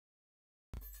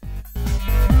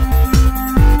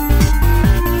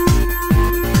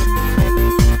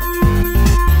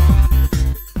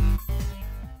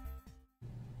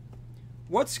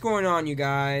What's going on, you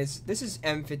guys? This is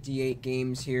M58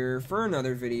 Games here for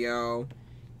another video.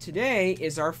 Today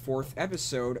is our 4th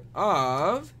episode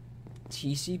of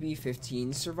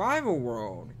TCB15's Survival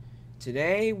World.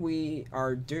 Today we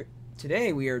are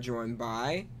joined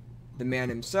by the man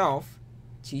himself,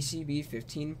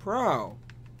 TCB15 Pro.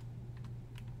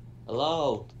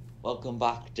 Hello, welcome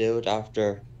back, dude.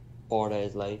 After 4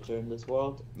 days later in this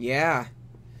world. Yeah,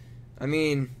 I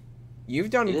mean,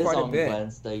 you've done quite a bit. It is on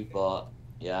Wednesday, but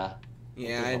yeah.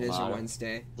 Yeah, it is a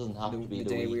Wednesday. It doesn't have to be the the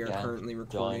day we weekend. are currently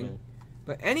recording. Joining.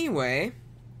 But anyway,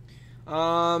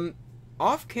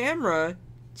 off camera,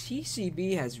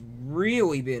 TCB has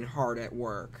really been hard at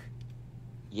work.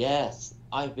 Yes,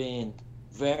 I've been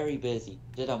very busy.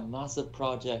 Did a massive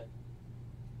project.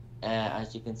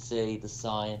 As you can see, the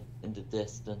sign in the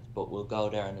distance, but we'll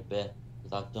go there in a bit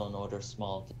because I've done other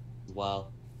small things as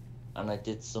well. And I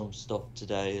did some stuff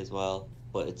today as well,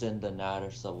 but it's in the nether,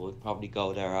 so we'll probably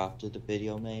go there after the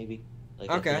video, maybe,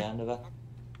 like Okay. at the end of it.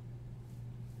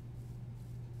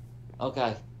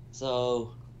 Okay,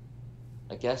 so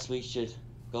I guess we should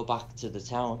go back to the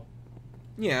town.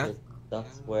 Yeah.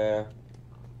 That's where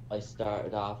I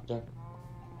started after,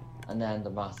 and then the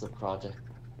massive project.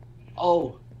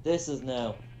 Oh, this is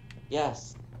now,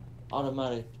 yes,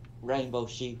 automatic rainbow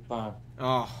sheep farm.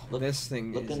 Oh, this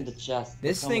thing Look in the chest.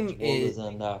 This Look how thing much wool is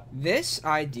in there. This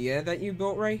idea that you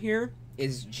built right here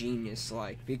is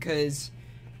genius-like, because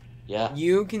yeah,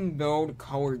 you can build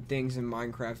colored things in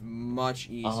Minecraft much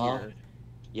easier.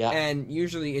 Yeah. And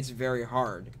usually it's very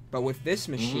hard, but with this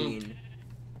machine,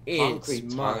 it's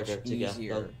Concrete's much harder to get,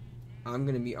 easier. though. I'm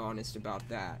gonna be honest about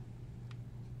that.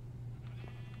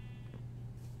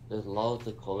 There's loads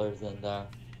of colors in there.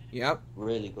 Yep.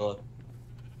 Really good.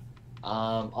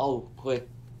 Oh, quick,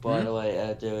 by the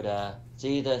way, dude,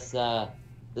 see this,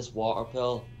 this water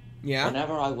pill? Yeah.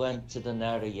 Whenever I went to the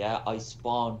nether, I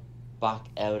spawned back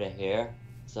out of here,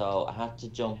 so I had to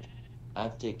jump. I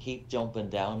have to keep jumping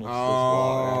down into this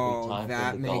water every time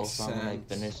that from the gold makes farm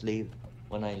sense.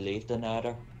 when I leave the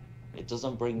nether. It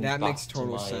doesn't bring me That back makes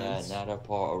total to my sense. nether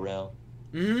portal realm.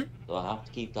 Mm-hmm. So I have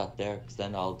to keep that there, because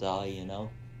then I'll die, you know?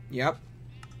 Yep.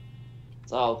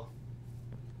 So,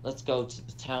 let's go to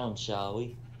the town, shall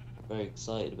we? Very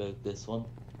excited about this one,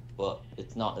 but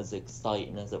it's not as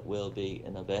exciting as it will be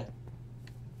in a bit.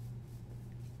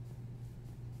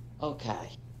 Okay,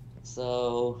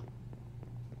 so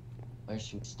where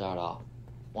should we start off?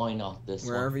 Why not this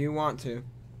one? Wherever you want to.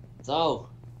 So,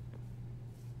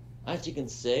 as you can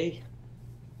see,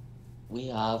 we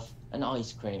have an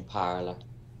ice cream parlor,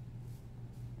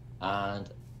 and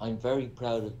I'm very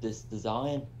proud of this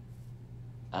design.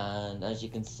 And as you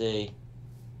can see,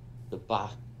 the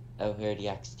back out here, the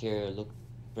exterior look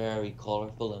very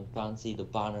colourful and fancy. The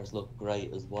banners look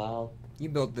great as well. You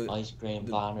built the ice cream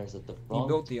banners at the front. You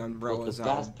built the umbrellas but the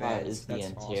out best of part beds. is the That's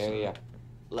interior. awesome.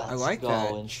 Let's I like go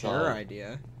that inside. chair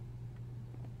idea.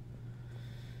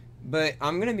 But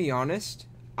I'm gonna be honest,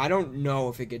 I don't know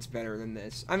if it gets better than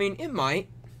this. I mean, it might.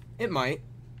 It might.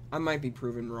 I might be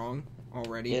proven wrong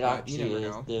already, It but actually you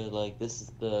never know. This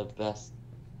is the best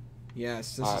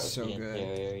Yes, this part is so of the good.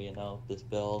 interior, you know, this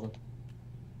building.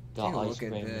 Got Take a ice look at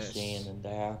cream this. machine in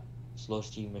there,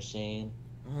 slushy machine.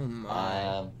 Oh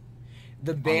my.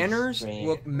 The Ice banners cream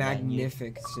look menu.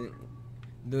 magnificent.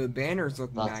 The banners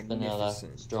look That's magnificent.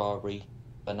 vanilla, strawberry,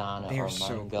 banana, They're or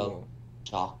so mango, cool.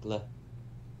 chocolate.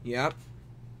 Yep.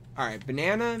 Alright,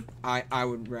 banana, I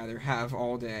would rather have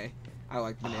all day. I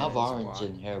like I bananas have a orange lot.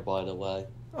 in here, by the way.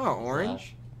 Oh,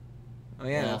 orange? Oh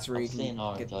yeah, that's where I've you can seen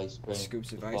orange get ice cream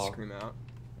scoops of before. ice cream out.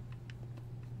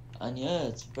 And yeah,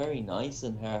 it's very nice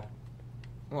in here.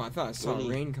 Oh, I thought I saw Really-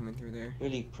 rain coming through there.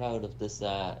 Really proud of this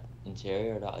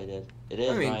interior that I did. It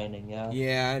is I mean, raining, yeah.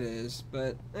 Yeah, it is.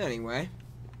 But anyway.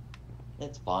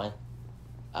 It's fine.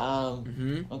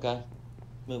 Mm-hmm. Okay.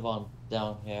 Move on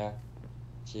down here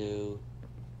to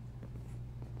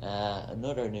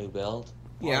another new build.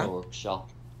 Yeah. Auto workshop.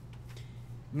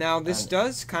 Now, this And-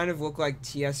 does kind of look like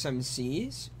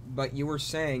TSMC's, but you were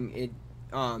saying it,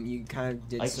 you kind of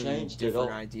did I some changed it different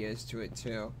up. ideas to it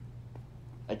too.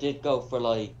 I did go for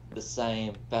like the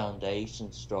same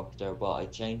foundation structure, but I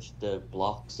changed the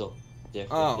blocks up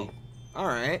differently.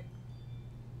 Alright.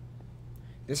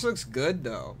 This looks good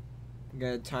though. You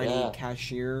got a tiny Yeah.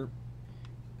 cashier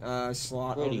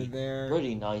slot Pretty- over there.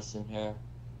 Pretty nice in here.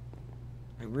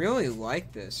 I really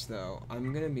like this though.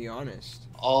 I'm gonna be honest.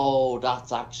 Oh,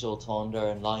 that's actual thunder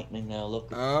and lightning now. Look,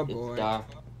 Oh it's boy. dark.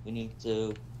 We need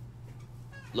to.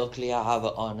 Luckily, I have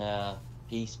it on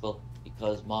peaceful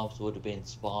because mobs would have been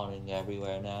spawning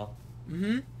everywhere now.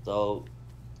 Mm-hmm. So,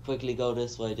 quickly go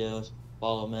this way, dude.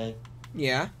 Follow me.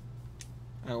 Yeah.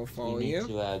 I will follow you you. need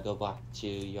to go back to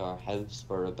your house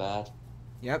for a bed.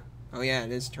 Yep. Oh yeah,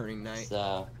 it is turning night.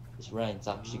 This rain's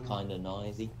actually kind of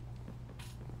noisy.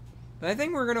 But I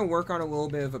think we're gonna work on a little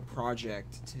bit of a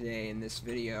project today in this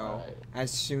video. Right.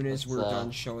 As soon as we're done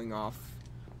showing off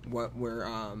what we're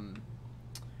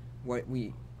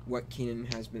what Keenan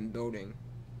has been building.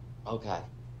 Okay.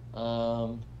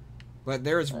 But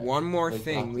there's one more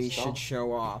thing we should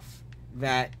show off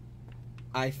that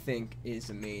I think is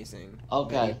amazing.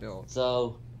 Okay.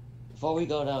 So before we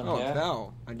go down here,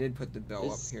 bell. I did put the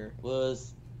bell up here. This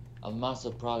was a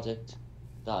massive project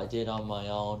that I did on my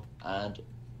own, and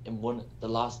in the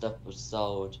last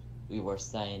episode we were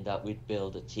saying that we'd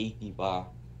build a tiki bar,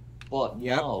 but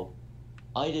no,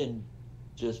 I didn't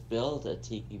just build a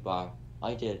tiki bar.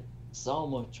 I did so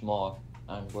much more,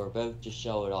 and we're about to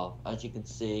show it off. As you can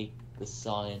see, the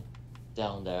sign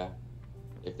down there,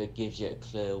 if it gives you a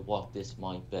clue what this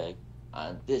might be.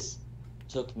 And this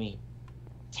took me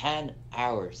 10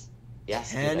 hours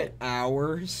yesterday. 10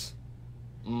 hours?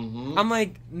 Mm-hmm. I'm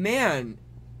like, man,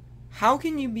 how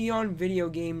can you be on video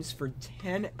games for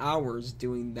 10 hours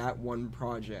doing that one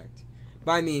project?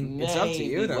 But I mean, it's up to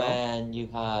you, though. When you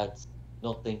had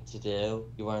nothing to do,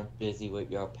 you weren't busy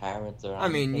with your parents or anything. I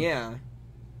mean, yeah.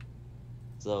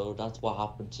 So that's what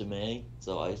happened to me.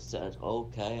 So I said,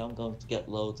 okay, I'm going to get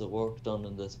loads of work done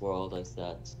in this world, I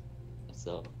said.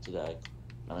 So today.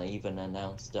 And I even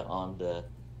announced it on the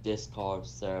Discord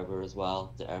server as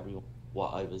well to everyone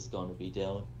what I was going to be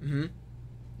doing. Mm-hmm.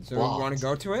 So you want to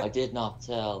go to it? I did not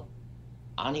tell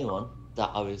anyone that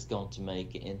I was going to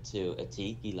make it into a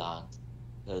tiki land.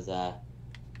 Because,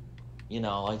 you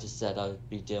know, I just said I'd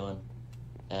be doing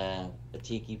a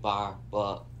tiki bar.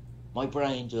 But my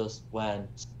brain just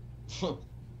went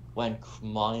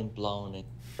mind-blown and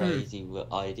crazy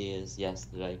with ideas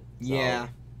yesterday. So yeah.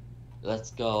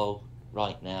 Let's go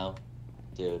right now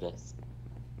do this.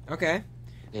 Okay.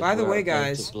 By the way,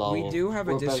 guys, we do have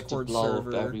a Discord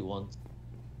server.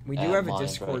 We do have a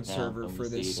Discord server for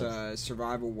this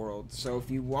survival world. So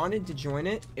if you wanted to join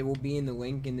it, it will be in the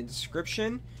link in the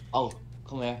description. Oh,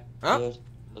 come here. Oh,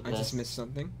 I just missed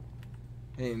something.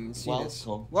 I didn't even see this.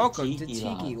 Welcome to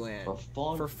Tiki Land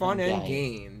for fun and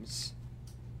games.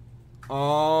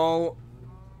 Oh,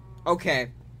 okay.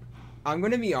 I'm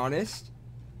gonna be honest.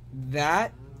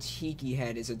 That Tiki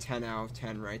head is a 10 out of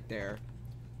 10 right there.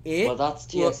 Well, that's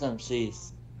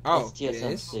TSMC's. Oh, it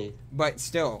is? But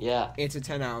still, yeah, it's a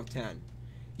 10 out of 10.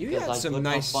 You got some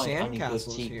nice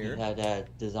sandcastles here. Had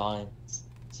designs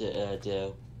to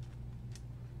do.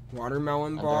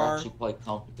 Watermelon and bar. They're actually quite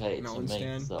complicated to make,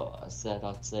 stand. so I said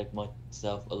I'd save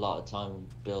myself a lot of time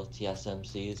and build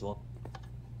TSMC's one.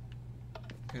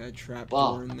 Got a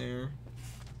trapdoor in there.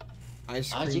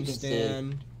 Ice cream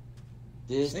stand.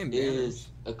 This is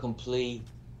a complete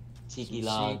Tiki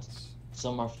Land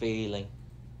summer feeling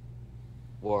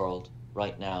world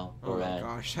right now. Oh my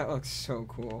gosh, that looks so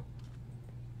cool.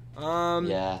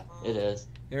 Yeah, it is.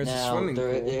 There's a swimming pool.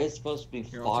 There is supposed to be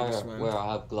fire where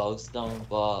I have glowstone,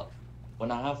 but when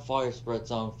I have fire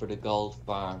spreads on for the gold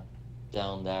farm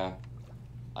down there,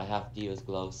 I have to use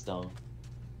glowstone.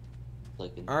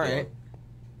 Alright.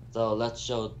 So let's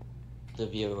show the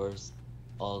viewers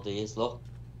all these. Look.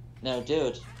 Now,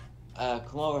 dude,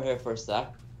 come over here for a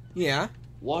sec. Yeah?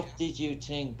 What did you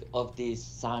think of these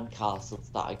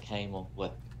sandcastles that I came up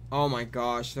with? Oh my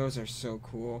gosh, those are so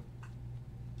cool.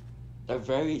 They're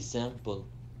very simple.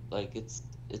 Like, it's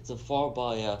a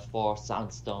 4x4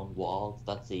 sandstone wall.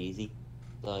 That's easy.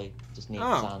 Like, just need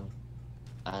sand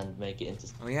and make it into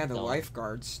stone. Oh yeah, the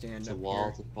lifeguards stand up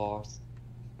walls, of course.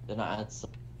 Then I add some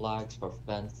flags for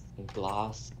fence and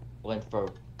glass. Went for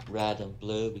red and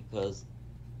blue because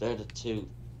they're the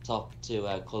top two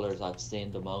colours I've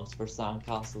seen the most for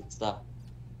sandcastles that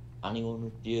anyone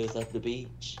would use at the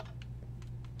beach.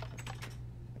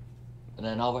 And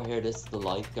then over here, this is the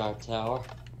lifeguard tower.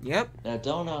 Yep. Now,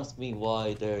 don't ask me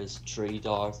why there's 3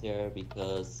 doors here,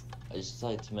 because I just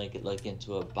decided to make it like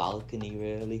into a balcony,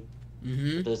 really.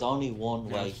 Mm-hmm. But there's only one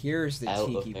way here's the out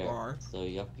tiki of here, bar. so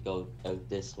you have to go out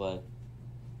this way.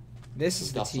 This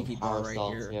is the tiki bar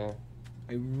right here.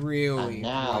 I really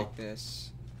like this.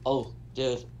 Oh,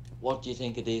 dude, what do you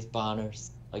think of these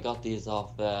banners? I got these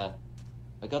off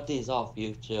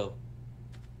YouTube.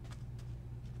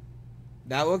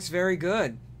 That looks very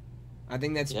good. I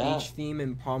think that's beach theme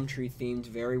and palm tree themed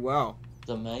very well. It's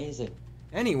amazing.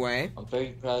 Anyway, I'm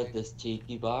very proud of this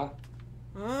tiki bar.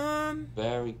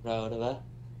 Very proud of it.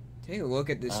 Take a look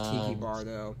at this tiki bar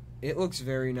though. It looks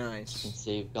very nice. You can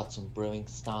see we've got some brewing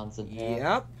stands in here.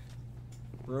 Yep.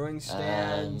 Brewing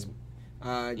stands.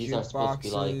 These are supposed to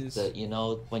be like the, you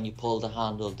know, when you pull the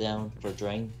handle down for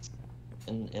drinks.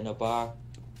 in a bar.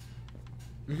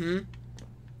 Mm-hmm.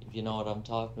 If you know what I'm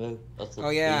talking about. That's what Oh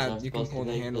yeah, these are you can supposed pull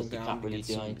to the be, handle because you down can't to really get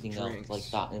do some anything else drinks. like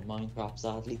that in Minecraft,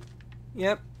 sadly.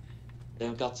 Yep. Then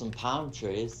we've got some palm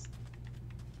trees,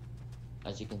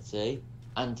 as you can see.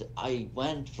 And I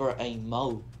went for a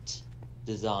moat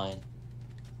design,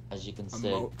 as you can A see.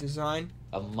 moat design?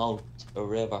 A moat, a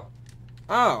river,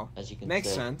 Oh, as you can makes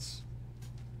see. sense.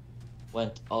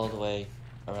 Went all the way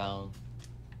around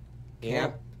here.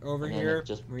 Camp over and then here, it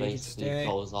just where you can basically stay.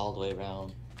 goes all the way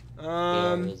around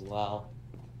here as well.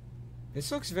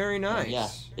 This looks very And nice. yeah,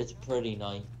 it's pretty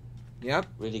nice. Yep.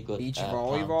 Really good Beach palm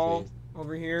volleyball trees.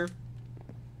 over here.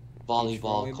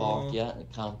 Volleyball court, yeah, and a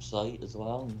campsite as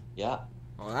well. And yeah.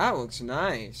 Oh, that looks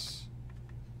nice.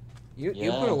 You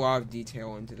put a lot of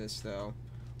detail into this, though.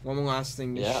 One last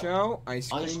thing to show. Ice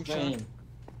cream truck.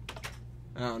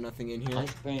 Oh, nothing in here.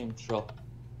 Ice cream truck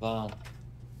van.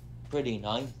 Pretty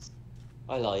nice.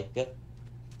 I like it.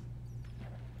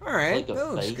 Alright, It's like that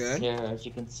a looks face good. here, as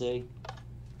you can see.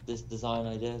 This design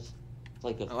I did. It's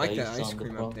like a I like face that ice on the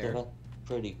cream up front there. of it.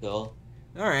 Pretty cool.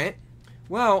 Alright.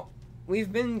 Well,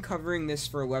 we've been covering this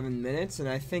for 11 minutes, and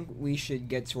I think we should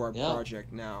get to our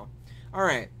project now.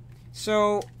 Alright.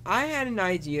 So, I had an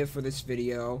idea for this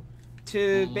video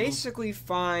to basically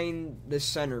find the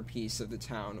centerpiece of the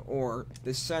town, or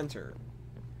the center.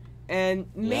 And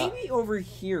maybe over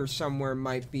here somewhere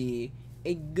might be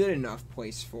a good enough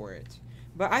place for it.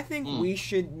 But I think we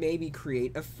should maybe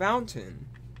create a fountain.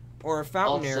 Or a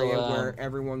fountain area where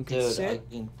everyone can sit.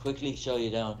 I can quickly show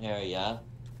you down here, yeah?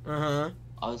 Uh-huh.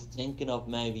 I was thinking of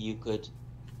maybe you could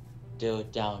do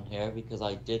it down here, because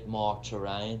I did more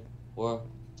terrain work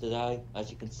today, as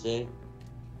you can see.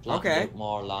 Flattened out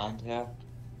more land here.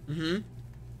 Mm-hmm.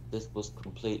 This was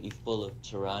completely full of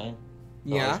terrain.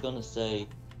 So Yeah. I was gonna say,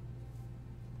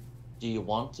 do you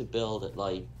want to build it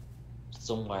like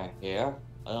somewhere here?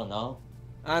 I don't know.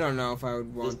 I don't know if I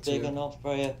would want Is this big enough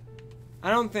for you? I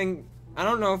don't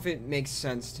know if it makes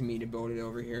sense to me to build it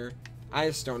over here. I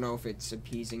just don't know if it's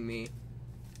appeasing me.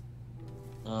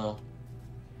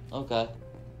 Okay.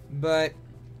 But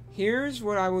here's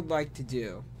what I would like to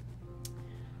do.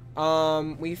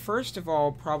 We first of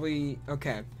all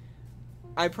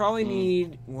I probably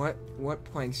need what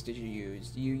planks did you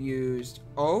use? You used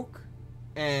oak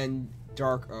and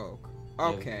dark oak.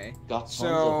 Okay. Got tons so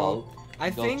of oak. I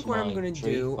think what I'm gonna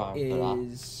do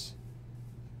is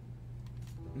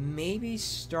maybe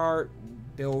start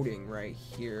building right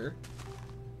here.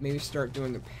 Maybe start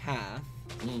doing a path.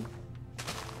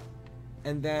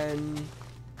 And then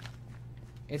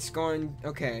it's going...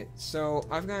 Okay, so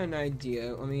I've got an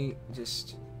idea. Let me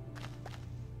just...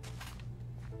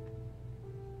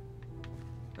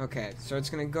 Okay, so it's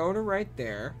going to go to right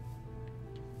there.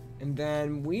 And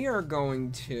then we are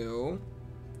going to...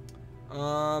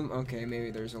 Okay, maybe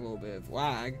there's a little bit of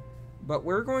lag. But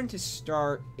we're going to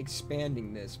start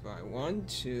expanding this by 1,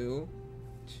 2,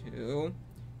 2,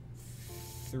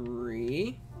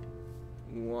 3.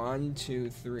 1, 2,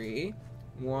 3.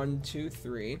 1, 2,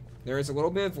 3. There is a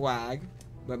little bit of lag,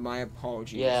 but my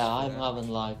apologies. Yeah, I'm having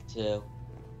lag too.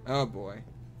 Oh boy.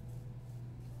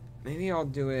 Maybe I'll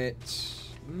do it.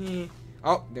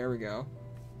 Oh, there we go.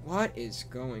 What is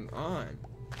going on?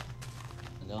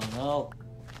 I don't know.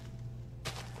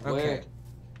 Okay. Weird.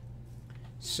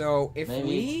 So if Maybe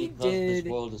we it's because did,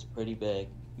 this world is pretty big.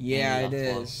 yeah, it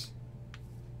is.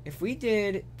 If we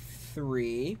did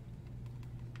 3,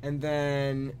 and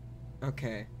then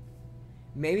okay.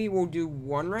 Maybe we'll do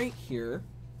 1 right here.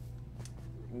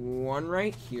 1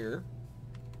 right here.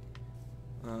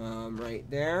 Right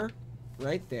there.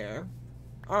 Right there.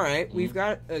 Alright, we've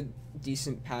got a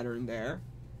decent pattern there.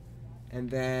 And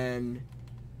then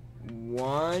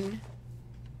 1.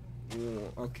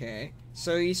 Okay.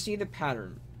 So you see the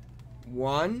pattern.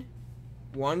 1,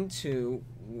 1, 2,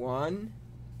 1.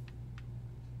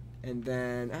 And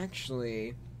then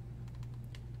actually...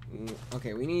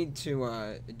 Okay, we need to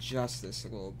adjust this a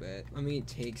little bit. Let me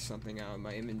take something out of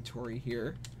my inventory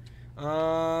here.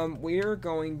 We're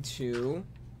going to...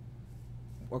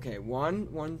 Okay,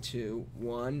 1, 1, 2,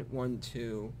 1, 1,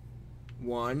 2,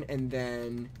 1, and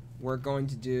then we're going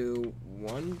to do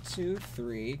 1, 2,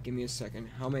 3. Give me a second.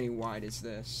 How many wide is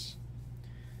this?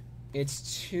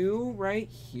 It's 2 right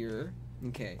here.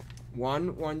 Okay,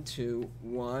 1, 1, 2,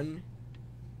 1.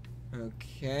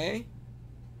 Okay.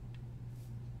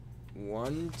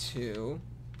 1, 2,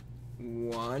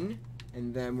 1,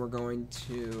 and then we're going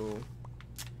to...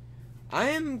 I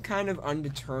am kind of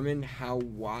undetermined how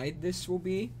wide this will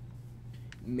be.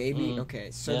 Maybe, okay,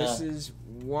 so this is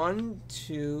 1,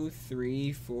 2,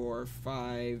 3, 4,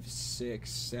 5, 6,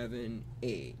 7,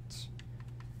 8.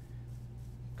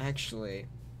 Actually,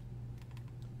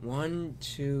 1,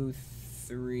 2,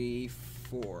 3,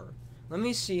 4. Let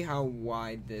me see how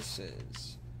wide this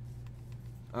is.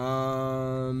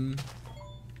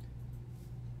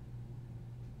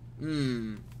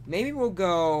 Maybe we'll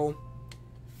go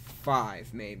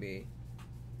 5, maybe.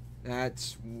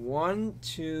 That's 1,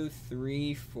 2,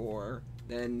 3, 4,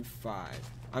 then 5.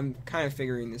 I'm kind of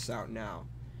figuring this out now.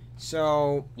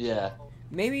 So, Yeah.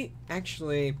 maybe,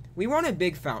 actually, we want a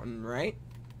big fountain, right?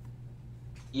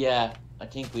 Yeah, I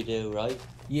think we do, right?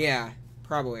 Yeah,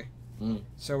 probably. Mm.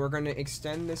 So we're going to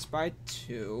extend this by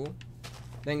 2.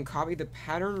 Then copy the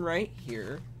pattern right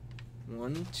here.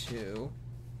 1, 2,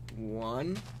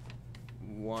 1,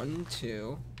 1,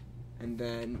 2, and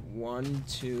then 1,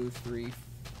 2, 3,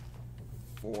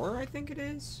 4, I think it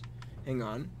is. Hang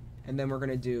on. And then we're going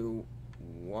to do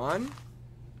 1,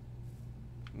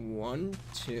 1,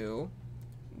 2,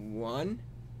 1.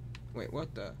 Wait,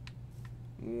 what the?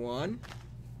 1,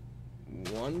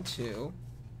 1, 2,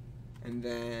 and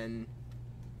then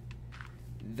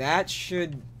that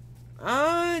should.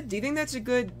 Do you think that's a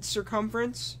good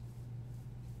circumference?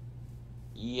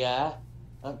 Yeah,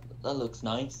 that looks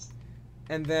nice.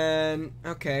 And then,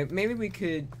 okay, maybe we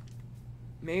could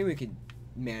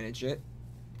manage it.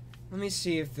 Let me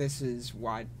see if this is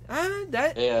wide. Yeah,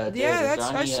 that's.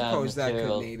 I suppose that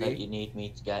could maybe. That you need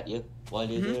me to get you while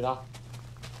you do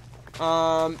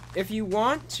that. If you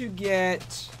want to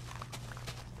get.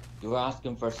 You were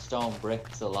asking for stone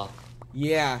bricks a lot.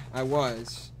 Yeah, I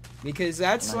was. Because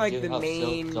that's And like I do the have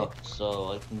main. silk touch,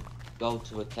 so I can go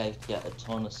to a cave to get a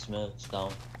ton of smooth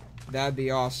stone. That'd be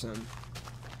awesome.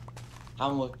 How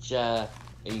much are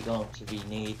you going to be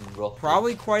needing roughly?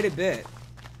 Probably quite a bit.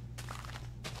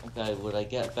 Okay, would I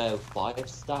get about 5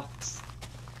 stacks?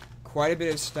 Quite a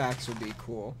bit of stacks would be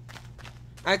cool.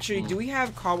 Actually, do we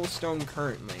have cobblestone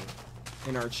currently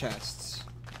in our chests?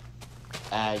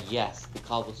 Yes, the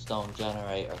cobblestone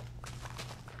generator.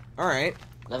 Alright.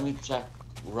 Let me check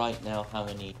right now how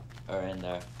many are in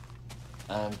there.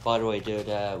 And by the way, dude,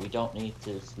 we don't need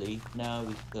to sleep now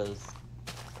because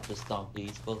it's just not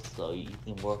peaceful, so you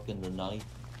can work in the night.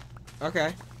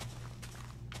 Okay.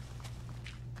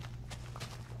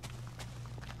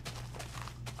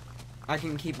 I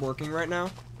can keep working right now?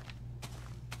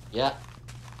 Yeah.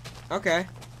 Okay.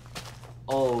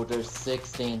 Oh, there's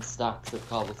 16 stacks of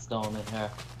cobblestone in here.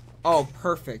 Oh,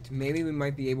 perfect. Maybe we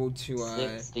might be able to,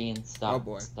 16 stacks. Oh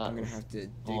boy, That I'm gonna is have to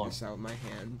dig on. this out with my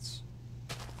hands.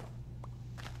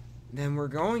 Then we're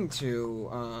going to,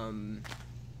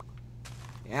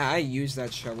 yeah, I use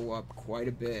that shovel up quite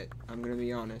a bit. I'm gonna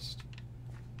be honest.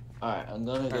 Alright, I'm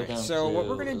gonna go down so to what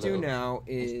we're gonna do little now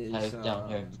is, cave down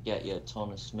here to get you a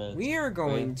ton of smooth. we are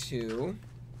going to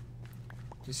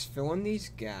just fill in these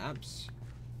gaps.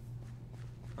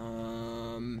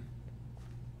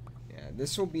 Yeah,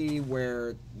 this will be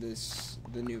where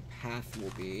the new path will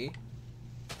be.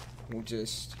 We'll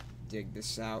just dig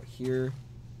this out here,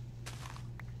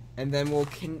 and then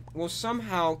we'll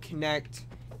somehow connect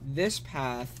this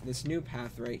path, this new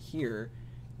path right here,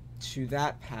 to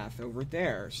that path over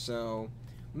there. So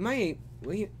we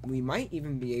might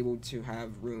even be able to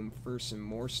have room for some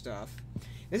more stuff.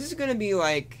 This is gonna be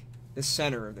like the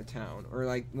center of the town, or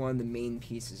like one of the main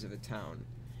pieces of the town.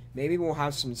 Maybe we'll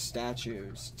have some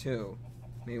statues too.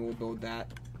 Maybe we'll build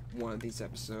that one of these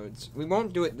episodes. We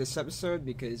won't do it this episode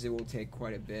because it will take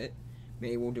quite a bit.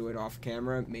 Maybe we'll do it off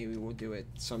camera. Maybe we'll do it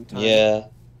sometime. Yeah.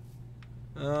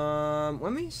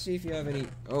 Let me see if you have any.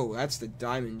 Oh, that's the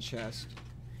diamond chest.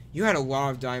 You had a lot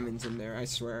of diamonds in there, I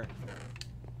swear.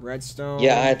 Redstone.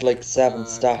 Yeah, I had like 7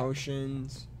 stacks.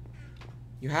 Potions.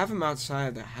 You have them outside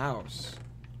of the house.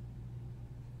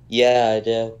 Yeah, I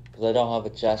do. Because I don't have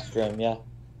a chest room yet.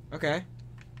 Okay.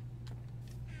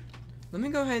 Let me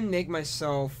go ahead and make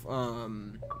myself,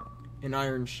 an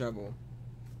iron shovel.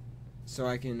 So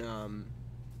I can,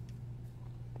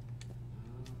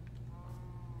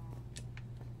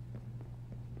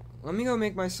 let me go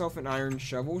make myself an iron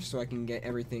shovel so I can get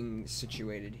everything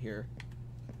situated here.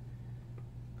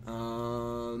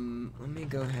 Let me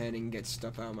go ahead and get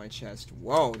stuff out of my chest.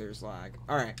 Whoa, there's lag.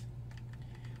 Alright.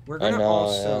 We're gonna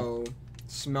also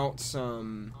smelt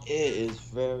some... It is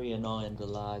very annoying, the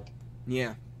lag.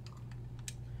 Yeah.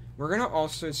 We're gonna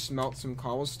also smelt some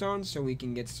cobblestone so we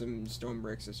can get some stone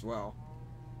bricks as well.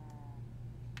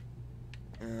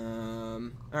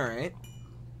 Alright.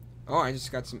 Oh, I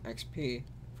just got some XP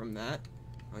from that.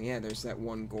 Oh yeah, there's that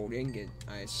one gold ingot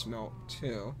I smelt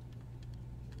too.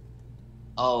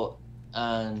 Oh,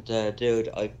 and dude,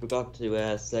 I forgot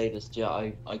to say this to you.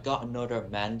 I got another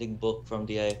mending book from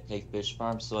the AFK fish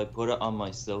farm, so I put it on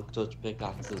my silk touch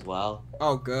pickaxe as well.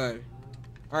 Oh, good.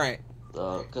 Alright.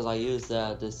 Because I use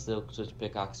this silk switch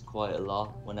pickaxe quite a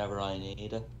lot whenever I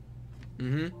need it.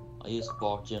 Mm-hmm. I use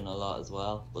fortune a lot as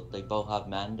well, but they both have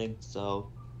mending,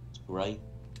 so it's great.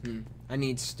 I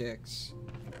need sticks.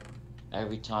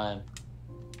 Every time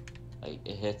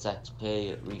it hits XP,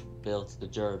 it rebuilds the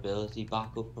durability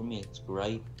back up for me. It's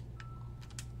great.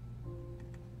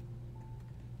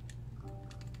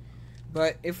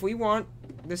 But if we want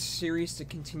this series to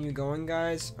continue going,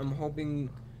 guys, I'm hoping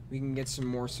we can get some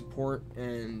more support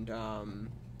and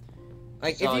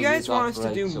like So if you guys want us to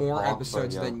great do more support for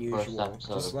episodes your than first usual,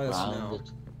 episode just of let us know.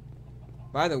 Grounded.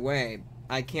 By the way,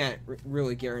 I can't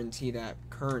really guarantee that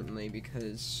currently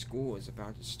because school is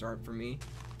about to start for me.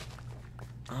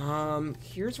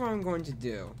 Here's what I'm going to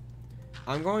do.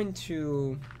 I'm going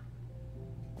to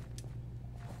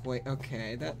wait.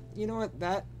 Okay, that, you know what,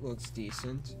 that looks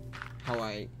decent. How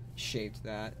I shaped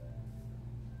that.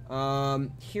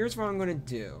 Here's what I'm gonna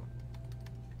do.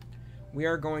 We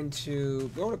are going to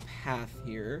build a path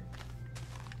here,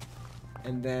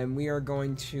 and then we are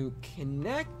going to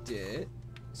connect it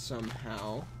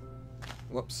somehow.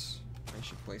 Whoops, I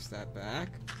should place that back.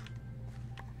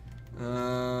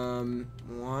 1,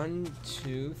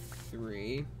 2,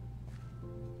 3,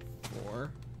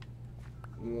 4.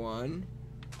 1,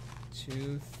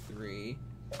 2, 3,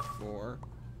 4.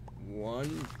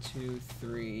 1, 2,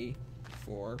 3,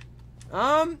 4.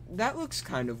 That looks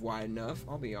kind of wide enough,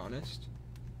 I'll be honest.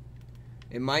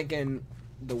 It might get in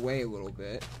the way a little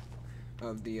bit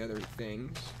of the other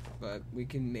things, but we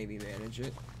can maybe manage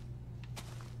it.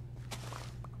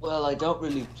 Well, I don't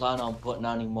really plan on putting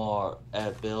any more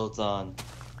builds on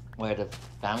where the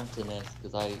fountain is,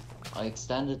 because I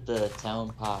extended the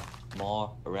town path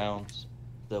more around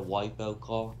the wipeout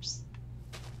corpse.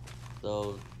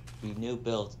 So be new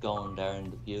builds going there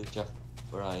in the future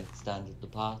where I extended the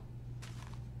path.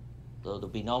 So there'll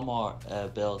be no more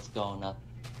builds going up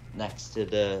next to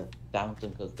the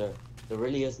fountain, because there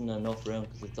really isn't enough room,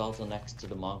 because it's also next to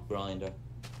the monk grinder.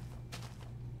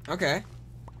 Okay.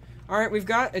 Alright, we've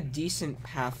got a decent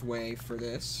pathway for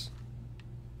this.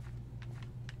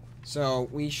 So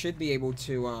we should be able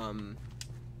to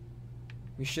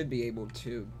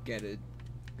get a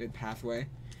good pathway.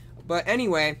 But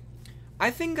anyway,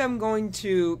 I think I'm going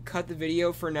to cut the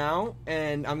video for now,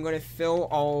 and I'm going to fill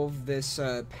all of this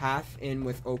path in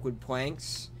with oak wood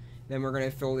planks. Then we're going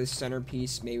to fill this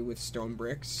centerpiece maybe with stone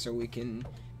bricks, so we can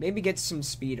maybe get some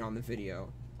speed on the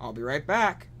video. I'll be right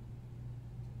back.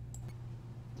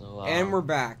 So, And we're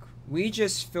back. We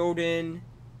just filled in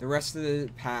the rest of the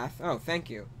path. Oh,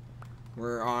 thank you.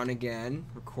 We're on again,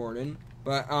 recording.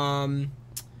 But, I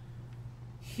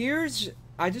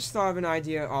just thought of an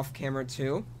idea off camera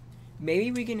too.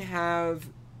 Maybe we can have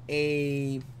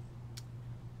a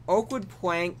oakwood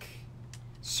plank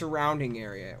surrounding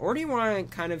area. Or do you want to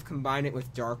kind of combine it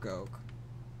with dark oak?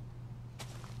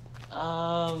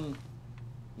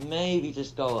 Maybe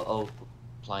just go with oak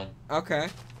plank. Okay.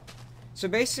 So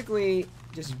basically,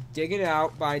 just dig it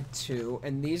out by 2,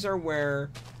 and these are where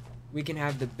we can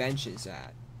have the benches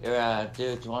at. Yeah,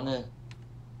 dude, do you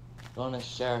wanna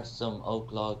share some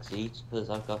oak logs each? Because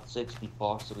I've got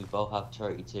 64, so we both have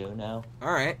 32 now.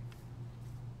 Alright.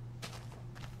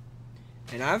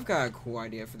 And I've got a cool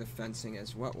idea for the fencing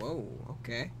as well. Whoa,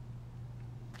 okay.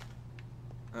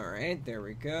 Alright, there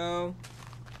we go.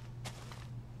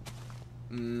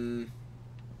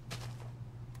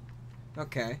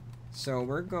 Okay, so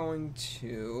we're going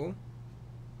to...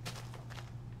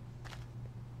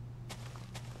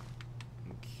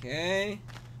 Okay.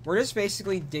 We're just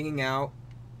basically digging out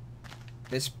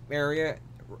this area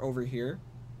over here.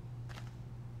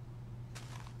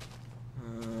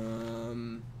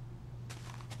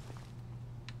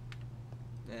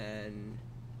 And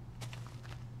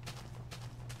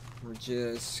we're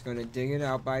just gonna dig it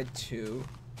out by 2.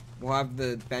 We'll have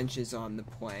the benches on the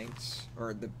planks,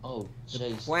 or the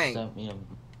Chase plank. sent me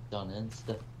a on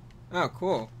Insta. Oh,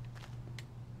 cool.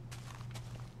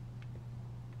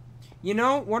 You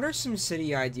know, what are some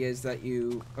city ideas that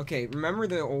you... Okay, remember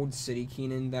the old city,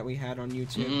 Keenan, that we had on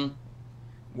YouTube? Mm-hmm.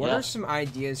 What Yeah. are some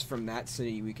ideas from that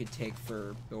city we could take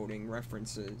for building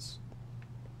references?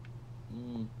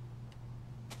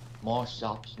 More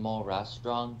shops, more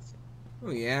restaurants.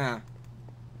 Oh, yeah.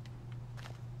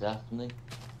 Definitely.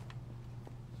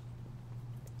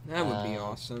 That would be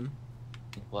awesome.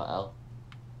 What else?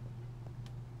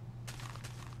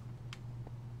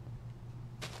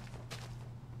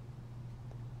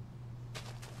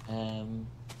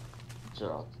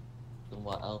 Sure. And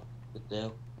what else could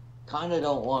do? Kind of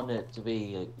don't want it to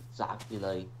be exactly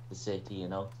like the city, you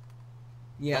know?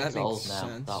 Yeah, That's that makes old now,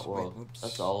 sense. that world. Wait, whoops.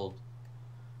 That's old.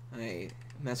 I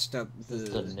messed up This is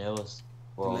the the newest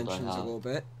world I dimensions a have. little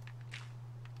bit.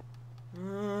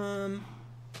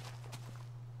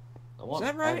 I want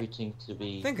that right? everything to I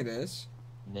be think it is.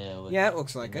 new. Yeah, it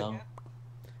looks like you it. know?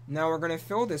 Now we're gonna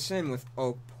fill this in with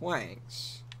oak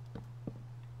planks.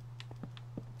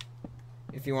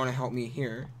 If you want to help me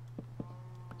here.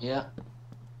 Yeah.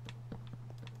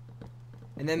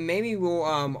 And then maybe we'll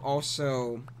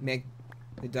also make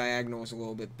the diagonals a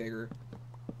little bit bigger.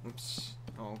 Oops,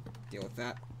 I'll deal with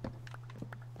that.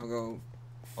 I'll go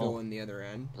fill in the other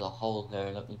end. There's a hole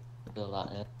here. Let me fill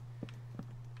that in.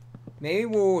 Maybe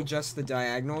we'll adjust the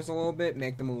diagonals a little bit,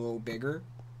 make them a little bigger,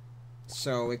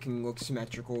 so it can look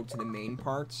symmetrical to the main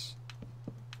parts.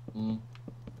 And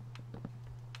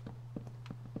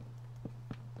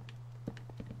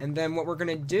then what we're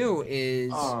gonna do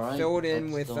is fill it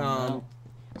in with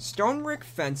stone brick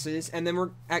fences, and then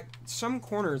we're at some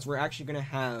corners we're actually gonna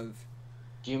have.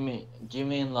 Do you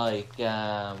mean like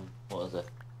what is it?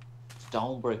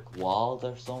 Stone brick walls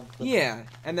or something? Yeah,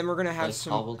 and then we're gonna have like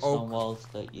some cobblestone oak. walls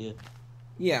that you.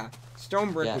 Yeah,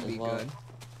 stone brick would as be well. good.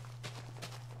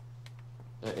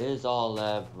 There is all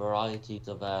varieties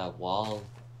of walls,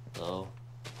 so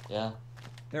yeah.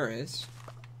 There is.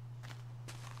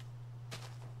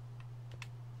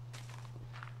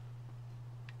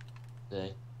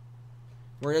 See.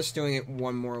 We're just doing it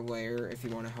one more layer. If you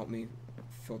want to help me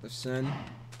fill this in.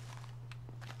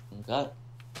 Okay.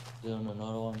 Doing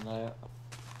another one there.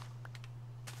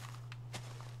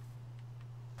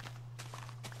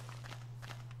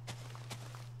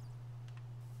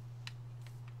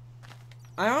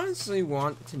 I honestly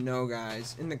want to know,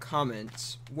 guys, in the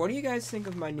comments, what do you guys think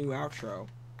of my new outro?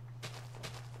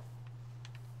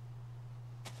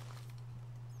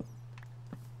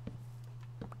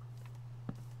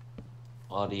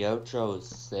 Oh, the outro is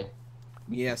sick.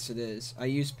 Yes, it is. I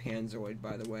use Panzoid,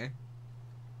 by the way.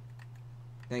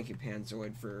 Thank you,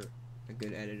 Panzoid, for a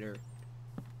good editor.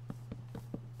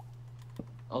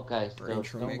 Okay, Or so intro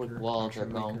stone brick maker, walls outro are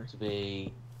going maker. to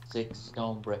be 6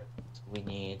 stone bricks we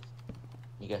need.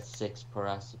 You get 6 per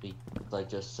recipe. I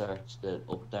just searched it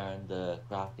up there in the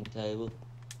crafting table.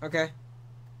 Okay.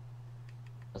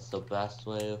 That's the best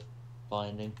way of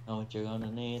finding how much you're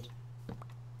gonna need.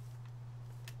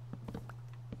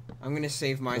 I'm gonna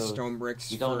save my So, stone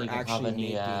bricks You don't for even have actually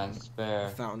any making the spare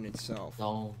fountain itself.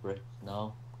 stone bricks,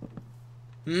 no?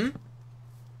 Hmm?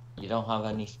 You don't have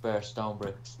any spare stone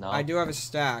bricks, no? I do have a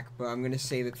stack, but I'm gonna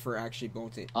save it for actually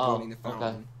building the fountain.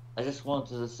 Okay. I just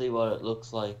wanted to see what it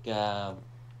looks like. We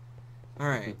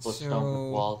Alright, put stone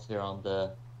brick walls here on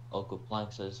the oak wood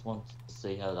planks. I just wanted to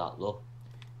see how that looked.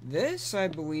 This, I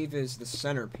believe, is the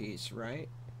centerpiece, right?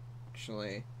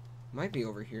 Actually, might be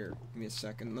over here. Give me a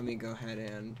second. Let me go ahead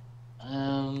and...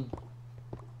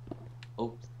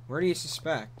 Oops. Where do you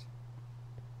suspect?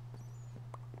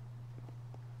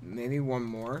 Maybe one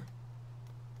more?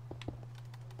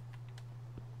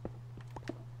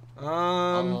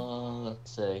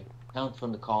 Let's see. Count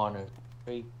from the corner.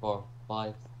 3, 4,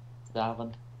 5,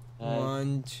 7.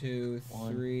 1, 2,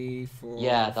 3, 4,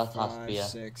 Yeah, that has to 5, be it.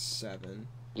 6, 7.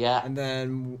 Yeah. And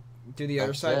then do the other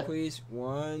That's side, it. please.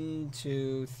 1,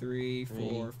 2, 3, 4,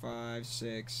 Three. 5,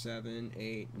 6, 7,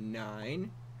 8,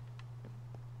 9.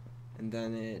 And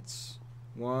then it's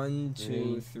 1,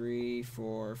 2, 3,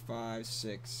 4, 5,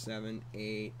 6, 7,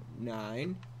 8,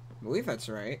 9. I believe that's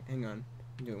right. Hang on.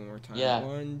 Do it one more time. Yeah.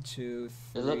 1, 2,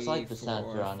 3, It looks like the 4,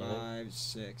 center on it. 5,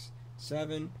 6,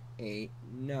 7, 8,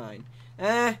 9.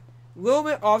 A little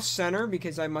bit off center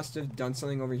because I must have done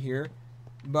something over here.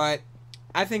 But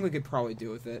I think we could probably do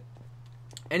with it.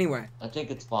 Anyway. I think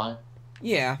it's fine.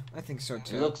 Yeah, I think so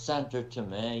too. It looks centered to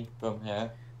me from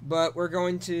here. But we're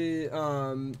going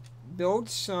to build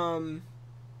some...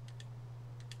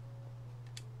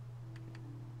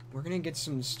 We're going to get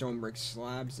some stone brick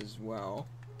slabs as well.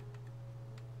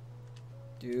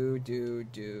 Do.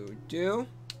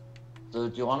 So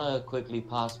do you want to quickly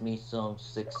pass me some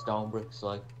 6 stone bricks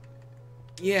like?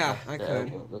 Yeah, I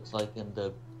could. It looks like in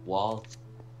the walls.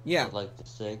 Yeah. I'd like to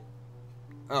see.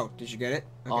 Oh, did you get it?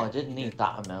 Oh, I Okay. didn't need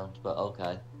that amount, but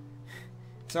okay.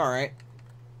 It's alright.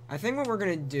 I think what we're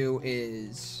going to do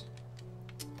is...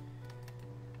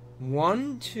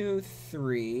 1, 2,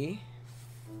 3.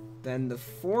 Then the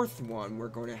 4th one we're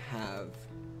going to have...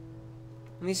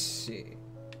 Let me see.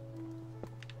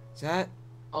 Is that...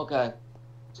 Okay.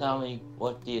 Tell me,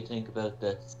 what do you think about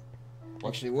this?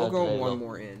 Actually, we'll go one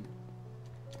more in.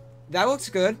 That looks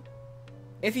good.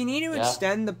 If you need to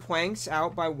extend the planks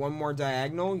out by one more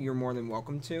diagonal, you're more than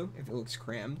welcome to, if it looks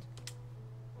crammed.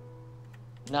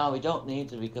 No, we don't need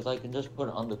to, because I can just put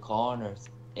it on the corners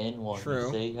in one. True.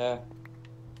 You see here?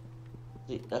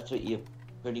 See, that's what you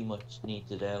pretty much need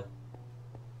to do.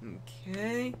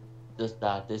 Okay. Just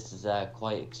that this is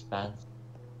quite expensive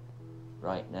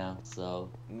right now,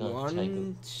 so it's gonna take One,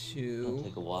 gonna two,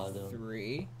 take a while though.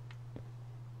 3.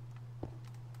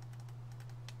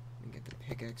 Let me get the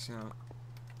pickaxe out.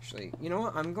 Actually, you know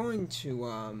what? I'm going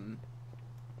to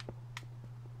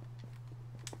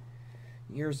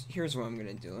Here's what I'm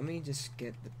gonna do. Let me just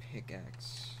get the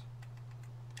pickaxe.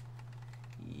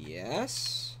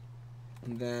 Yes.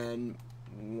 And then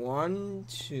 1,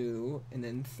 2, and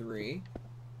then 3.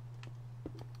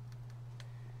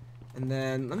 And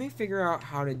then let me figure out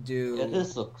how to do. Yeah,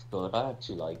 this looks good. I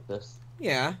actually like this.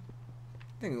 Yeah,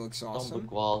 I think it looks Some awesome.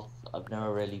 brick walls I've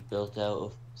never really built out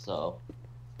of, so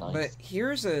nice. But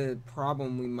here's a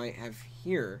problem we might have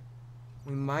here.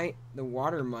 The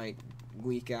water might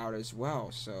leak out as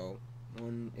well. So,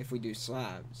 if we do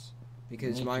slabs,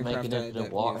 because You need to make Minecraft an added infinite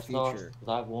that water new source, feature. 'cause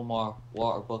I have one more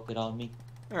water bucket on me.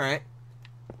 All right.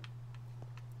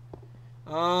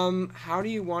 How do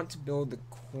you want to build the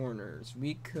corners?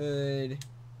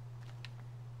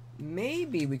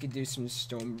 Maybe we could do some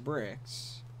stone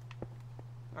bricks.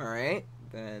 All right.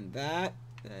 Then that.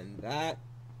 Then that.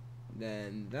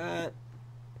 Then that.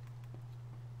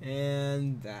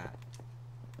 And that.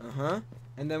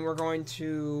 And then we're going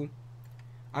to...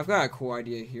 I've got a cool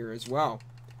idea here as well.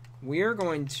 We're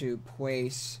going to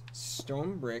place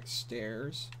stone brick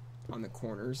stairs on the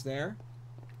corners there.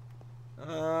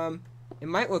 It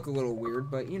might look a little weird,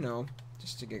 but, you know,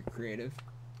 just to get creative.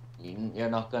 You're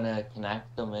not gonna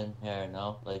connect them in here,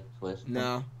 no? Like twist them?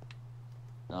 No.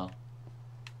 No.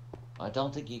 I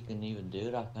don't think you can even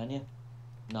do that, can you?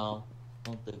 No. I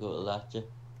don't think it will let you.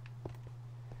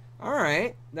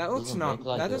 Alright. That Doesn't look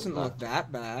like that it, doesn't but- look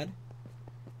that bad.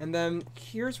 And then,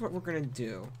 here's what we're gonna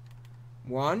do.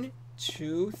 1,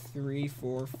 2, 3,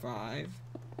 4, 5.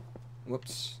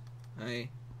 Whoops. I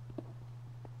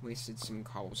wasted some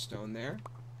cobblestone there.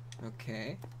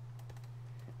 Okay.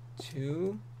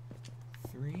 2,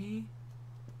 3,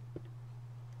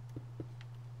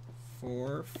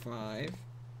 4, 5.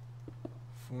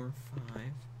 4, 5.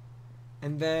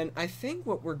 And then I think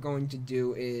what we're going to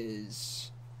do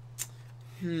is...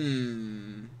 Let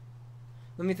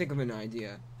me think of an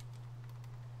idea.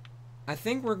 I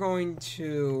think we're going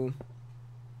to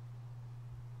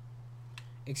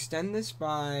extend this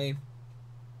by...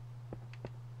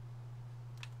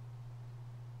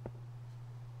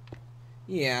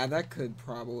 Yeah, that could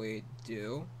probably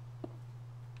do.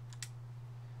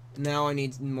 Now I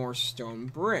need more stone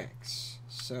bricks,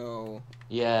 so...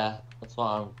 Yeah, that's what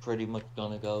I'm pretty much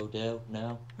gonna go do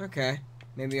now. Okay,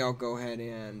 maybe I'll go ahead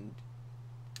and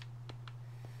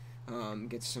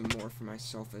get some more for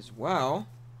myself as well.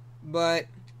 But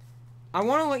I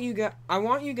want to I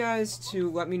want you guys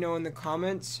to let me know in the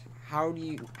comments how do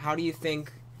you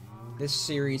think this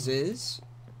series is,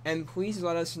 and please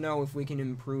let us know if we can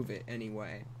improve it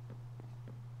anyway.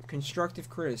 Constructive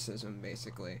criticism,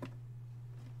 basically.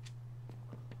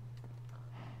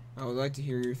 I would like to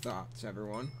hear your thoughts,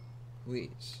 everyone.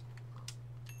 Please.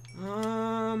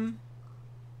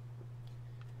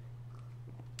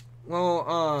 Well,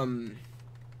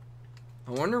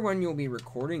 I wonder when you'll be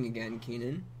recording again,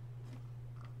 Keenan.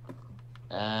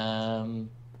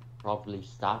 Probably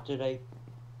Saturday.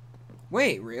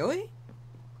 Wait, really?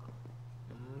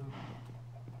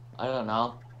 I don't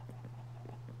know.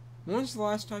 When was the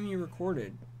last time you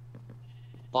recorded?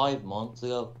 5 months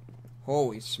ago.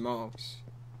 Holy smokes.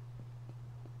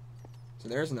 So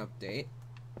there's an update.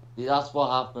 See, that's what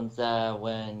happens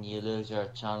when you lose your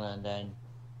channel and then,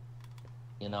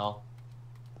 you know,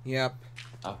 Yep.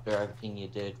 after everything you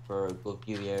did for a good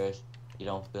few years, you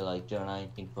don't feel like doing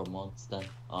anything for months then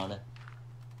on it.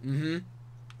 Mm-hmm.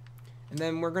 And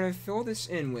then we're gonna fill this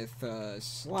in with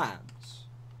slabs.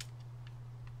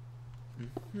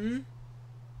 Mm-hmm.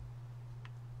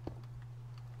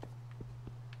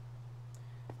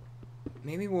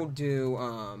 Maybe we'll do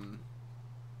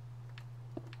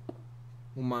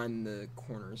we'll mine the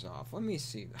corners off. Let me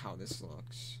see how this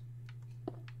looks.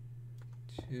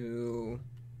 2,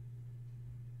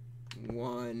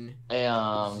 1. Hey,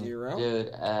 0.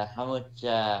 dude, how much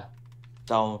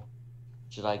stone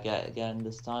should I get again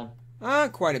this time?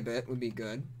 Quite a bit would be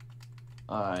good.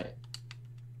 Alright.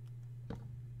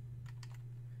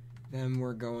 Then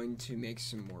we're going to make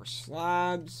some more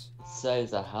slabs.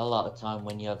 Saves a hell lot of time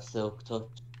when you have silk touch.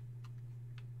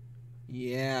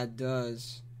 Yeah, it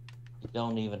does. You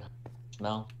don't even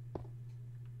smell.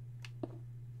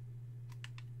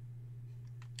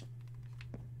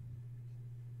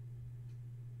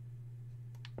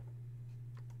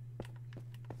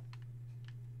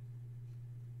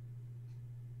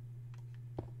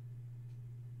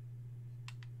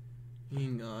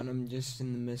 Hang on, I'm just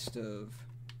in the midst of...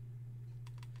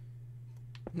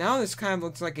 Now this kind of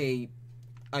looks like a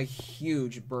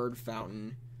huge bird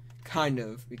fountain. Kind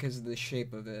of, because of the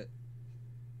shape of it.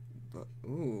 But,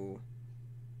 ooh.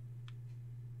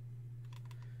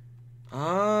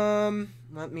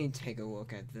 Let me take a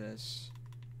look at this.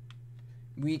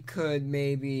 We could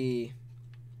maybe...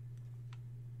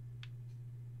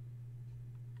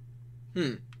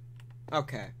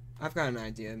 Okay. I've got an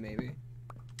idea, maybe.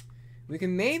 We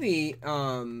can maybe,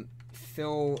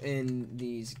 fill in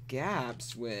these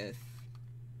gaps with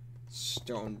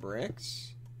stone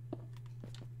bricks.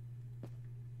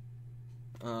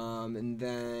 And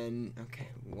then, okay,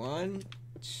 1,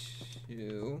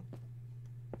 2...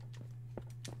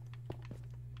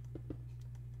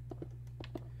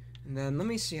 And then let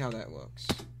me see how that looks.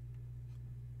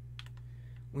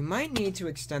 We might need to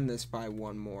extend this by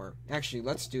 1 more. Actually,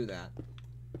 let's do that.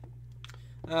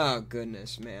 Oh,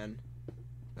 goodness, man.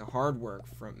 The hard work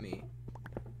from me.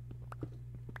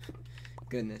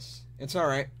 Goodness. It's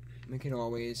alright. We can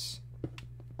always...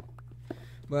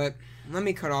 But, let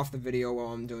me cut off the video while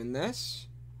I'm doing this.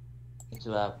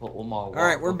 To put one more.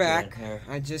 Alright, we're back.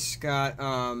 I just got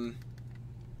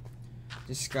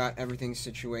everything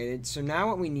situated. So now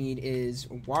what we need is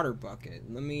a water bucket.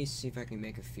 Let me see if I can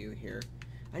make a few here.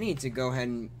 I need to go ahead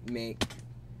and make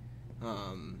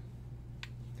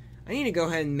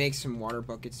some water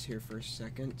buckets here for a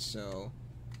second. So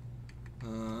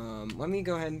let me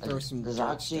go ahead and throw some There's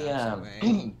dirt actually stacks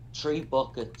away. 3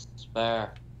 buckets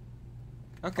spare.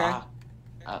 Okay.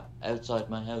 Outside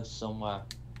my house somewhere.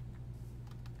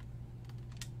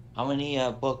 How many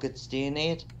buckets do you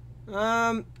need?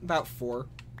 About 4.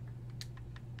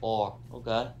 4.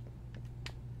 Okay.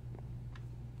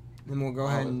 Then we'll go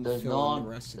ahead and fill in the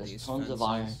rest of these There's tons fences. of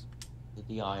iron to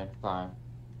the iron farm.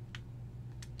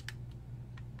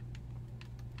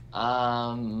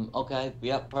 Okay,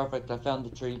 yeah, perfect. I found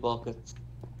the 3 buckets.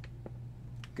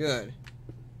 Good.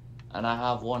 And I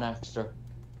have 1 extra,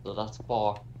 so that's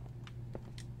 4.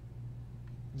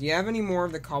 Do you have any more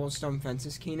of the cobblestone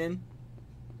fences, Keenan?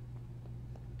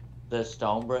 The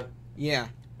stone brick? Yeah.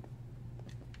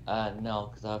 No,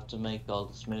 because I have to make all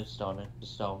the smooth stone into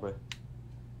stone brick.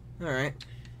 Alright.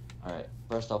 Alright,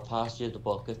 first I'll pass you the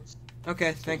buckets.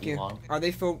 Okay, thank you. Are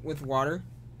they filled with water?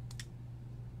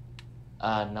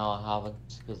 No, I haven't.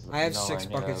 Cause I have 6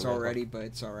 buckets already, but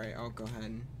it's alright. I'll go ahead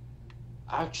and...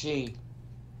 Actually,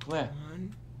 come here.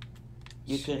 1,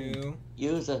 You 2, can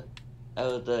use it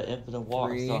out of the infinite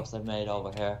water 3. source I made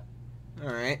over here.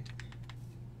 Alright.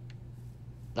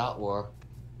 That worked.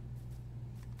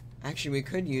 Actually, we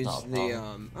could use Not a the,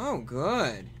 problem. Oh,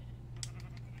 good.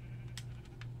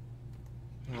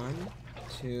 1,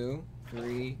 2,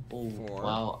 3, Oh, 4.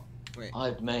 wow. Wait.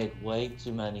 I've made way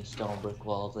too many stone brick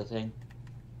walls, I think.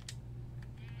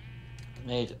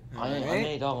 I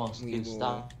made almost 2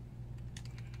 stacks.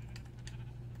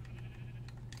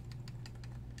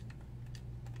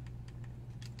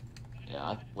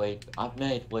 Yeah, I've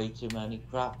made way too many.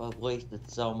 Crap, I've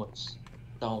wasted so much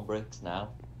stone bricks now.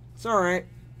 It's alright.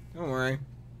 Don't worry.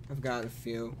 I've got a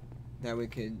few that we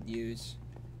could use.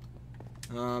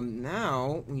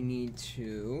 Now we need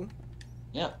to...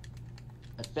 Yep.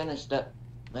 I finished it.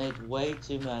 Made way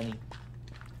too many.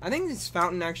 I think this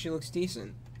fountain actually looks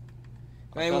decent.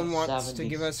 If anyone wants to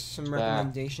give us some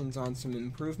recommendations on some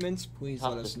improvements, please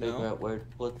let us know. Have to figure out where to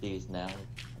put these now.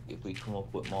 If we come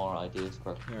up with more ideas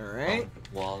for alright.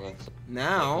 Walls.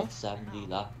 Now 70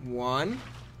 left. 1,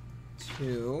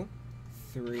 2,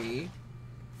 3,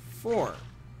 4.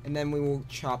 And then we will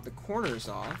chop the corners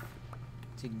off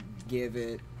to give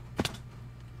it...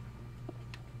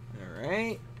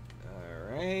 Alright.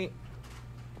 Alright.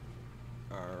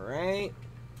 Alright.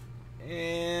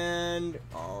 And...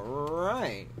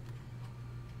 Alright.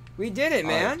 We did it,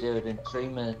 man! Dude, in 3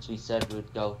 minutes we said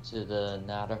we'd go to the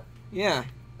Nether. Yeah.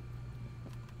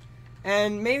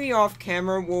 And maybe off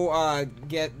camera we'll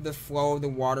get the flow of the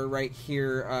water right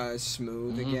here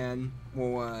smooth again.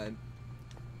 We'll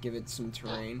give it some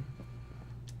terrain.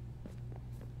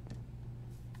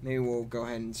 Maybe we'll go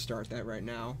ahead and start that right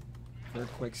now for a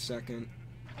quick second.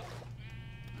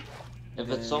 If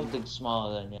it's something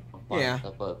small, then yeah.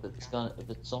 But if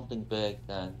it's something big,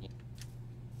 then you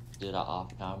do that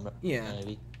off camera. Yeah.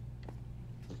 Maybe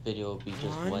the video will be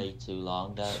just way too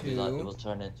long. Then it will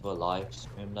turn into a live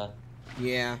stream then.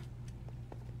 Yeah.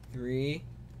 3,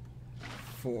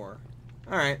 4.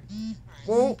 All right.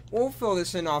 We'll fill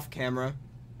this in off camera.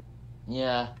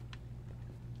 Yeah.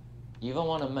 Do you even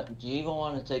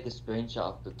want to take a screenshot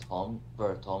of the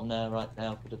for a thumbnail right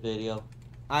now for the video?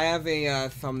 I have a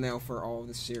thumbnail for all of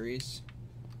the series.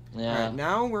 Yeah. Alright,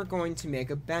 now we're going to make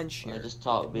a bench here. I just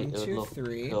thought it One, would two, look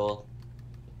three. cool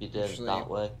if you did Actually, it that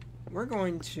way. We're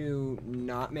going to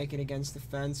not make it against the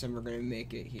fence, and we're going to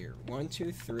make it here. 1,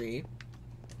 2, 3. Do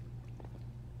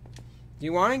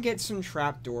you want to get some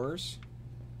trapdoors?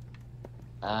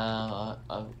 I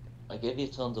gave you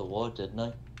tons of wood, didn't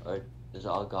I? Or is it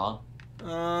all gone?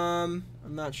 I'm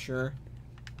not sure.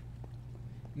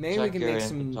 Maybe Check we can your make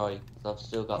some inventory, 'cause I've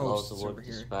still got loads of posts over wood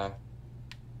to here. spare.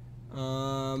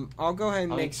 I'll go ahead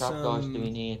and How many make trapdoors do we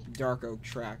some need? dark oak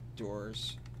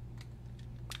trapdoors.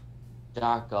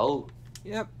 Dark oak?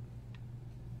 Yep.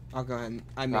 I'll go ahead and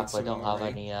I made Crap, I some don't have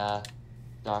already. any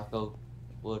dark oak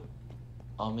wood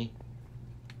on me.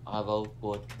 I have oak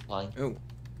wood, fine. Oh.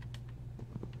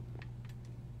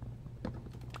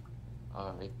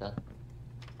 Alright then.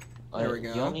 There we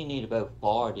go. You only need about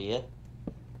 4, do you?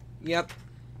 Yep.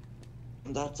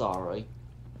 That's alright.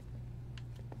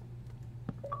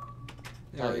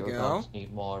 There we We're go. going to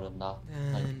need more than that.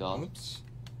 Thank And God. oops.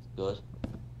 Good.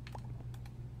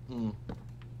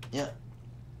 Yeah.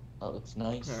 That looks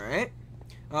nice. All right.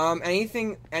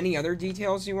 Any other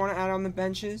details you want to add on the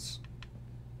benches?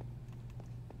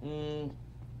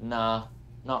 Nah.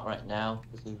 Not right now,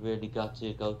 because we've really got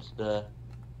to go to the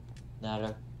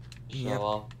Nether to show Yep.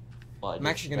 off what I I'm did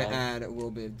actually going to today. add a little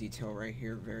bit of detail right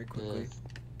here very quickly.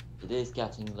 It is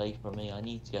getting late for me. I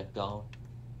need to get going.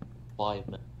 5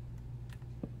 minutes.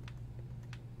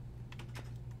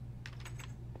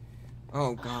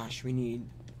 Oh gosh, we need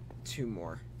 2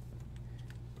 more.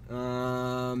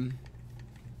 There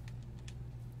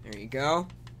you go.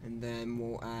 And then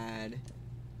we'll add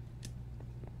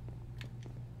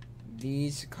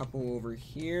these couple over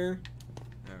here.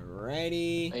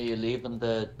 Alrighty. Are you leaving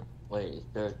the... Wait, is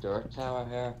there a dirt tower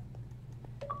here?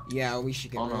 Yeah, we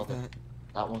should get Oh, rid no, of that.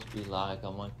 That must be lag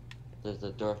on my... There's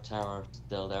a dirt tower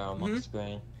still there on my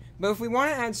screen. But if we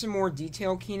want to add some more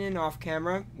detail, Keenan, off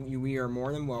camera, we are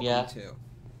more than welcome Yeah. to.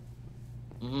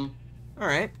 Mm-hmm.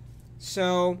 Alright.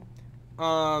 So,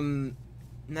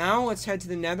 now let's head to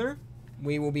the Nether.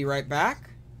 We will be right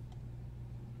back.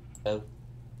 Oh.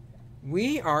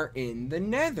 We are in the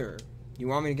Nether. You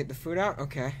want me to get the food out?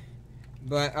 Okay.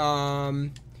 But,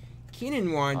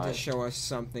 Keenan wanted to show us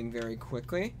something very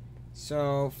quickly.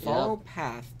 So, follow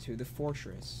path to the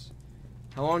fortress.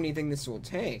 How long do you think this will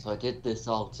take? So I did this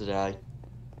all today.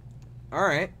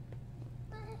 Alright.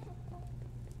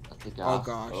 That's the gas. Oh,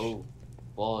 gosh. Oh,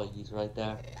 boy, he's right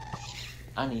there.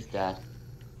 And he's dead.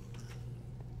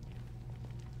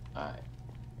 Alright.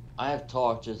 I have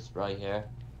torches right here.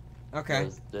 Okay.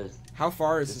 There's How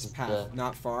far is this this is path?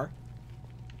 Not far?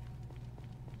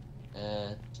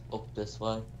 up this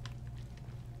way.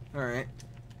 Alright.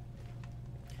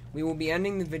 We will be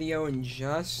ending the video in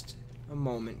just a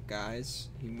moment, guys.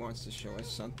 He wants to show us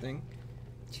something.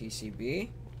 TCB.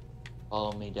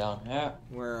 Follow me down here.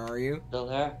 Where are you? Still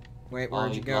here? Wait,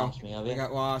 where'd you you've go? lost me, have I you?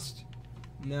 got lost.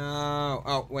 No.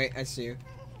 Oh, wait, I see you.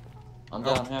 I'm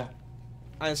down here.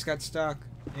 I just got stuck.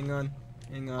 Hang on.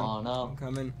 Hang on. Oh no. I'm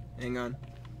coming. Hang on.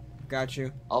 Got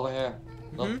you. Over here.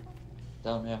 Look. Mhm.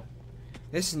 Down here.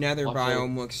 This nether Watch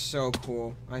biome looks so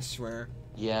cool. I swear.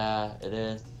 Yeah, it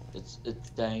is. It's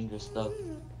dangerous though.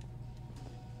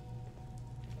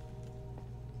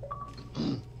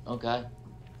 Okay.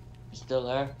 You still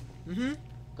there? Mm-hmm.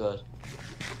 Good.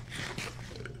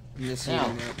 I'm just Now.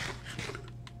 eating it.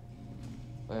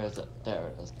 Where is it? There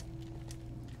it is.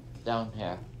 Down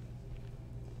here.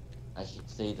 As you can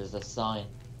see, there's a sign.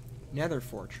 Nether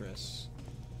fortress.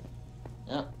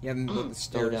 Yeah. You haven't built the Go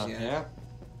stairs down yet. here.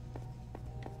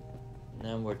 And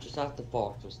then we're just at the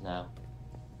fortress now.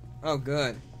 Oh,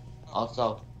 good.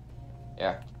 Also,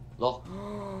 here, look.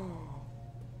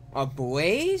 A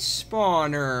blaze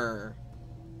spawner.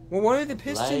 Well, what do the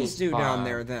pistons Blaze do down farm.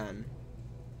 there then?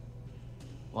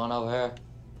 One over here.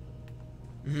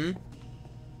 Mm-hmm.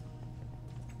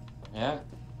 Here.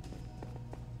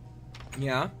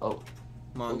 Yeah. Oh.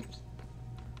 Come on. Oops.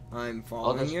 I'm Oh,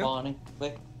 following they're you. spawning.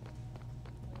 Quick.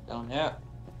 Down here.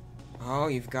 Oh,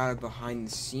 you've got it behind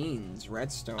the scenes.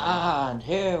 Redstone. Ah, and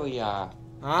here we are.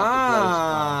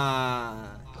 Ah.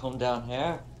 Come down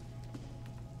here.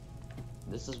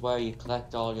 This is where you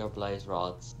collect all your blaze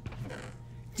rods.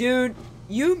 Dude,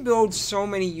 you build so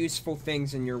many useful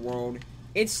things in your world.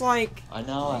 It's like... I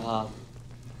know I have.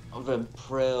 I've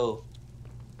improved.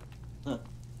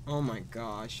 Oh my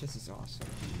gosh, this is awesome.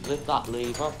 With that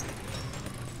lever,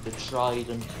 the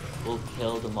trident will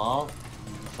kill them all.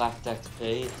 Collect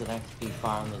XP, it's an XP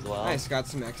farm as well. Nice, got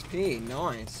some XP.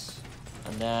 Nice.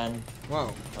 And then, Whoa.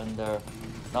 when they're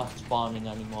not spawning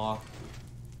anymore,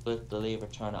 flip the lever,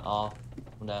 turn it off,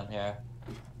 come down here,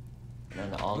 and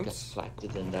then it all gets Oops.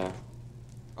 collected in there.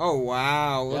 Oh,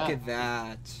 wow. Look Yeah. at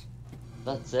that.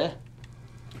 That's it.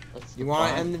 That's You the want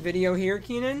to farm. end the video here,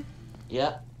 Keenan?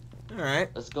 Yeah. Alright.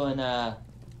 Let's go in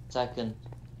second,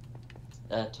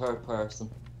 third person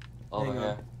over Hang on.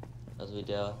 here as we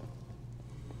do it.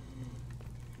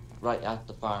 Right at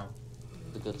the farm.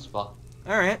 It's a good spot.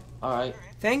 Alright. Alright.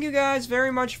 Thank you guys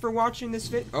very much for watching this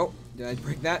video. Oh, did I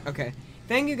break that? Okay.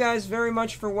 Thank you guys very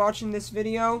much for watching this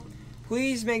video.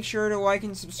 Please make sure to like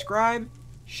and subscribe,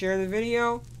 share the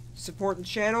video, support the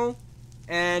channel,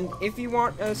 and if you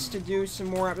want us to do some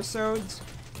more episodes,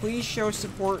 please show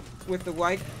support with the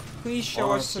like. Please show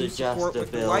Or us some suggest support a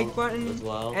with the build like button as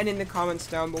well. and in the comments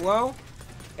down below.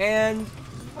 And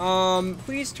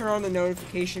please turn on the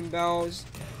notification bells.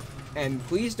 And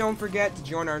please don't forget to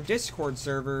join our Discord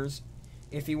servers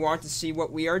if you want to see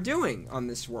what we are doing on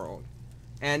this world.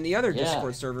 And the other Yeah.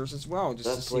 Discord servers as well, just to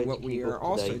That's see way to what we keep are up to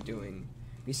also date. doing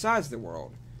besides the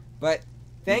world. But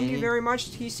thank you Mhm. very much,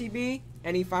 TCB.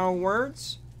 Any final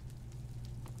words?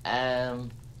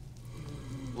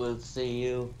 We'll see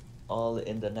you all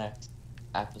in the next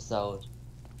episode.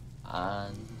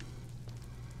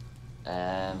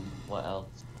 And what else?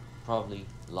 Probably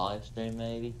live stream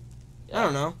maybe. I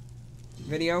don't know.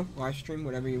 Video, live stream,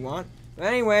 whatever you want. But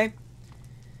anyway,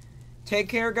 take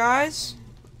care, guys.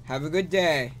 Have a good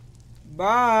day.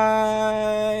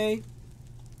 Bye.